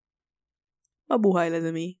Mabuhay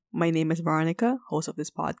Lazami. My name is Veronica, host of this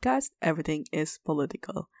podcast. Everything is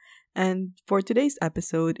political. And for today's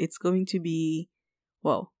episode, it's going to be,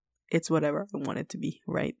 well, it's whatever I want it to be,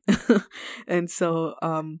 right? And so,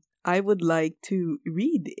 I would like to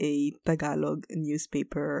read a Tagalog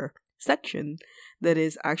newspaper section that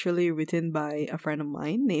is actually written by a friend of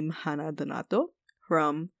mine named Hannah Donato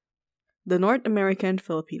from the North American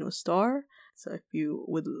Filipino Star. So if you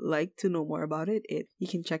would like to know more about it, you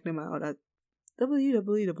can check them out at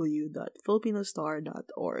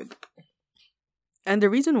www.filipinostar.org. And the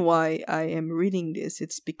reason why I am reading this,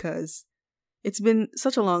 it's because it's been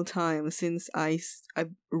such a long time since I've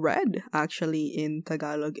read actually in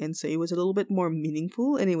Tagalog, and so it was a little bit more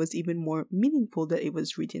meaningful, and it was even more meaningful that it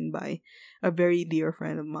was written by a very dear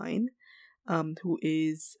friend of mine, who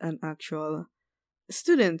is an actual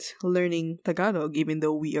student learning Tagalog, even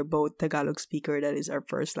though we are both Tagalog speaker, that is our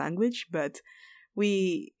first language, but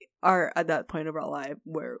we are at that point of our life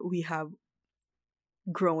where we have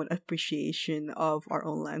grown appreciation of our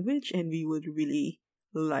own language, and we would really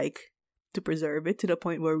like to preserve it to the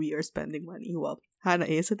point where we are spending money. Well, Hannah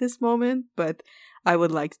is at this moment, but I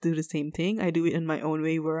would like to do the same thing. I do it in my own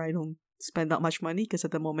way where I don't spend that much money because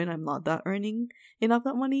at the moment I'm not that earning enough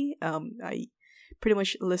that money. I pretty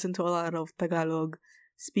much listen to a lot of Tagalog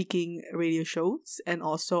speaking radio shows, and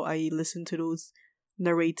also I listen to those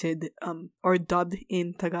narrated or dubbed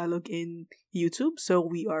in Tagalog in YouTube. So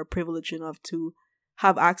we are privileged enough to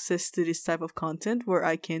have access to this type of content where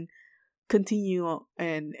I can continue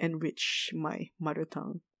and enrich my mother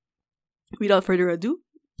tongue. Without further ado,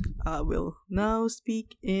 I will now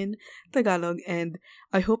speak in Tagalog, and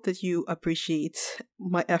I hope that you appreciate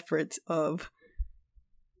my effort of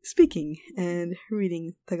speaking and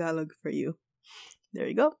reading Tagalog for you. There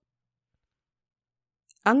you go.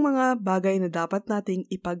 Ang mga bagay na dapat nating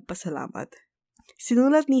ipagpasalamat.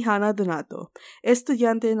 Sinulat ni Hannah Donato,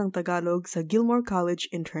 estudyante ng Tagalog sa Gilmore College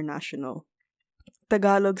International.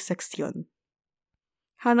 Tagalog Seksyon.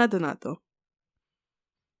 Hannah Donato.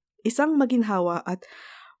 Isang maginhawa at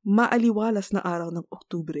maaliwalas na araw ng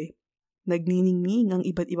Oktubre. Nagniningning ang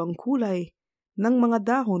iba't ibang kulay ng mga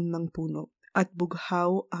dahon ng puno at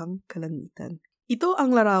bughaw ang kalangitan. Ito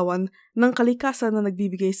ang larawan ng kalikasan na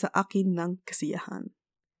nagbibigay sa akin ng kasiyahan.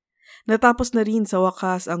 Natapos na rin sa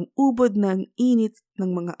wakas ang ubod ng init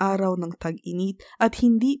ng mga araw ng tag-init at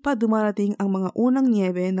hindi pa dumarating ang mga unang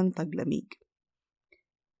nyebe ng taglamig.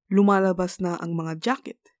 Lumalabas na ang mga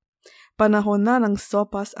jacket. Panahon na ng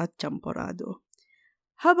sopas at champorado.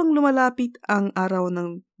 Habang lumalapit ang araw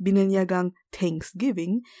ng binanyagang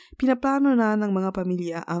Thanksgiving, pinaplano na ng mga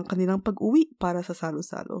pamilya ang kanilang pag-uwi para sa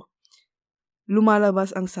salo-salo.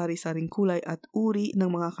 Lumalabas ang sari-saring kulay at uri ng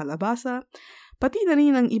mga kalabasa, pati na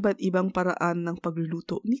rin ang iba't ibang paraan ng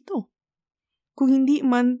pagluluto nito. Kung hindi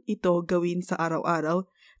man ito gawin sa araw-araw,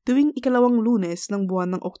 tuwing ikalawang Lunes ng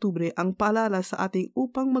buwan ng Oktubre ang paalala sa ating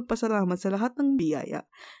upang magpasalamat sa lahat ng biyaya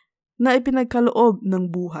na ipinagkaloob ng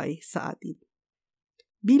buhay sa atin.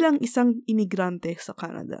 Bilang isang imigrante sa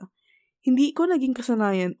Canada, hindi ko naging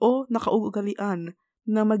kasanayan o nakaugalian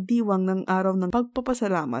na magdiwang ng araw ng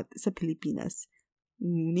pagpapasalamat sa Pilipinas.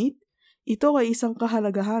 Ngunit, ito ay isang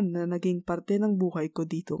kahalagahan na naging parte ng buhay ko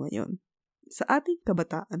dito ngayon. Sa ating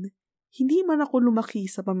kabataan, hindi man ako lumaki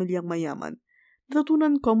sa pamilyang mayaman,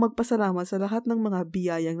 natutunan kong magpasalamat sa lahat ng mga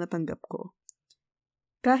biyayang natanggap ko.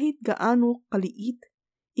 Kahit gaano kaliit,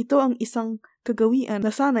 ito ang isang kagawian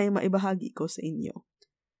na sana'y maibahagi ko sa inyo.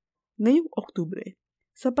 Ngayong Oktubre,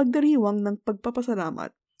 sa pagdiriwang ng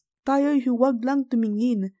pagpapasalamat, tayo'y huwag lang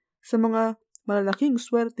tumingin sa mga malalaking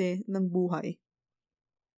swerte ng buhay.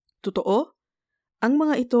 Totoo, ang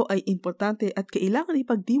mga ito ay importante at kailangan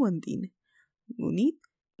ipagdiwan din. Ngunit,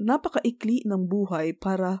 napakaikli ng buhay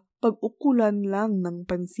para pag-ukulan lang ng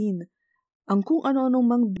pansin ang kung ano-anong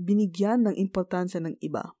mang binigyan ng importansya ng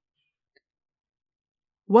iba.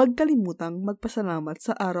 Huwag kalimutang magpasalamat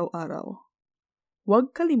sa araw-araw.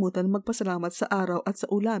 Huwag kalimutan magpasalamat sa araw at sa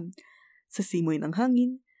ulan, sa simoy ng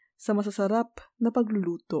hangin, sa masasarap na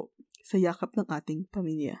pagluluto, sa yakap ng ating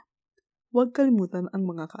pamilya. Huwag kalimutan ang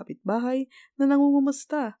mga kapitbahay na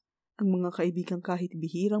nangungumusta. Ang mga kaibigan kahit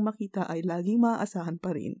bihirang makita ay laging maaasahan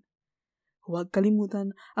pa rin. Huwag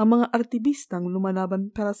kalimutan ang mga artibistang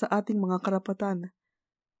lumalaban para sa ating mga karapatan.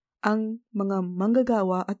 Ang mga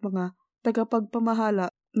manggagawa at mga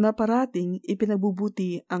tagapagpamahala na parating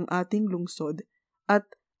ipinagbubuti ang ating lungsod at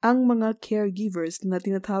ang mga caregivers na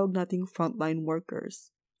tinatawag nating frontline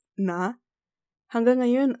workers na hanggang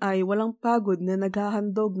ngayon ay walang pagod na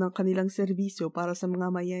naghahandog ng kanilang serbisyo para sa mga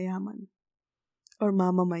mayayaman or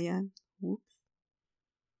mamamayan. Oops.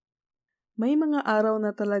 May mga araw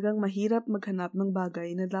na talagang mahirap maghanap ng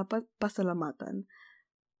bagay na dapat pasalamatan.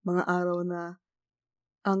 Mga araw na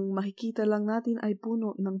ang makikita lang natin ay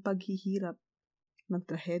puno ng paghihirap, ng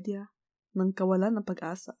trahedya, ng kawalan ng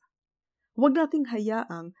pag-asa. Huwag nating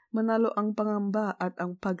hayaang manalo ang pangamba at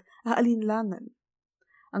ang pag-aalinlangan.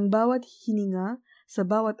 Ang bawat hininga sa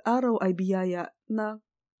bawat araw ay biyaya na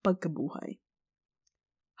pagkabuhay.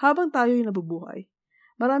 Habang tayo'y nabubuhay,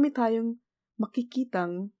 marami tayong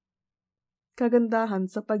makikitang kagandahan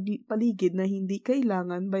sa paligid na hindi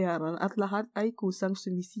kailangan bayaran at lahat ay kusang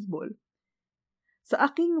sumisibol. Sa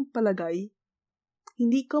aking palagay,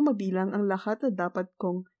 hindi ko mabilang ang lahat na dapat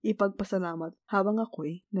kong ipagpasalamat habang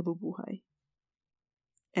ako'y nabubuhay.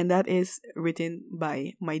 And that is written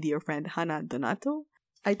by my dear friend Hannah Donato.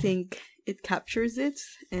 I think it captures it,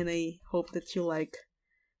 and I hope that you like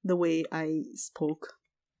the way I spoke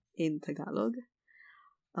in Tagalog.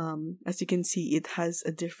 As you can see, it has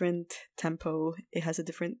a different tempo, it has a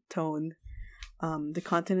different tone. The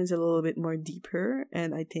content is a little bit more deeper,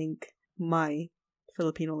 and I think my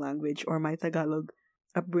Filipino language or my Tagalog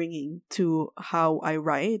upbringing to how I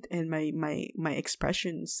write and my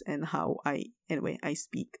expressions and how I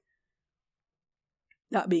speak.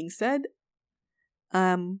 That being said,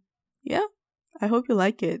 yeah, I hope you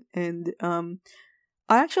like it, and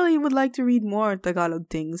I actually would like to read more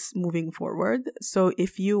Tagalog things moving forward. So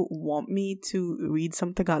if you want me to read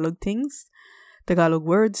some Tagalog things, Tagalog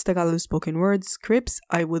words, Tagalog spoken words, scripts,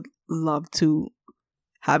 I would love to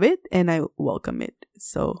have it and I welcome it.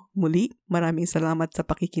 So muli, maraming salamat sa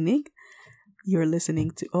pakikinig. You're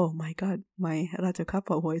listening to, oh my God, my Rato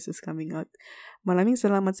Kappa voice is coming out. Maraming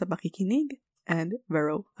salamat sa pakikinig and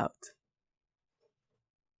Vero out.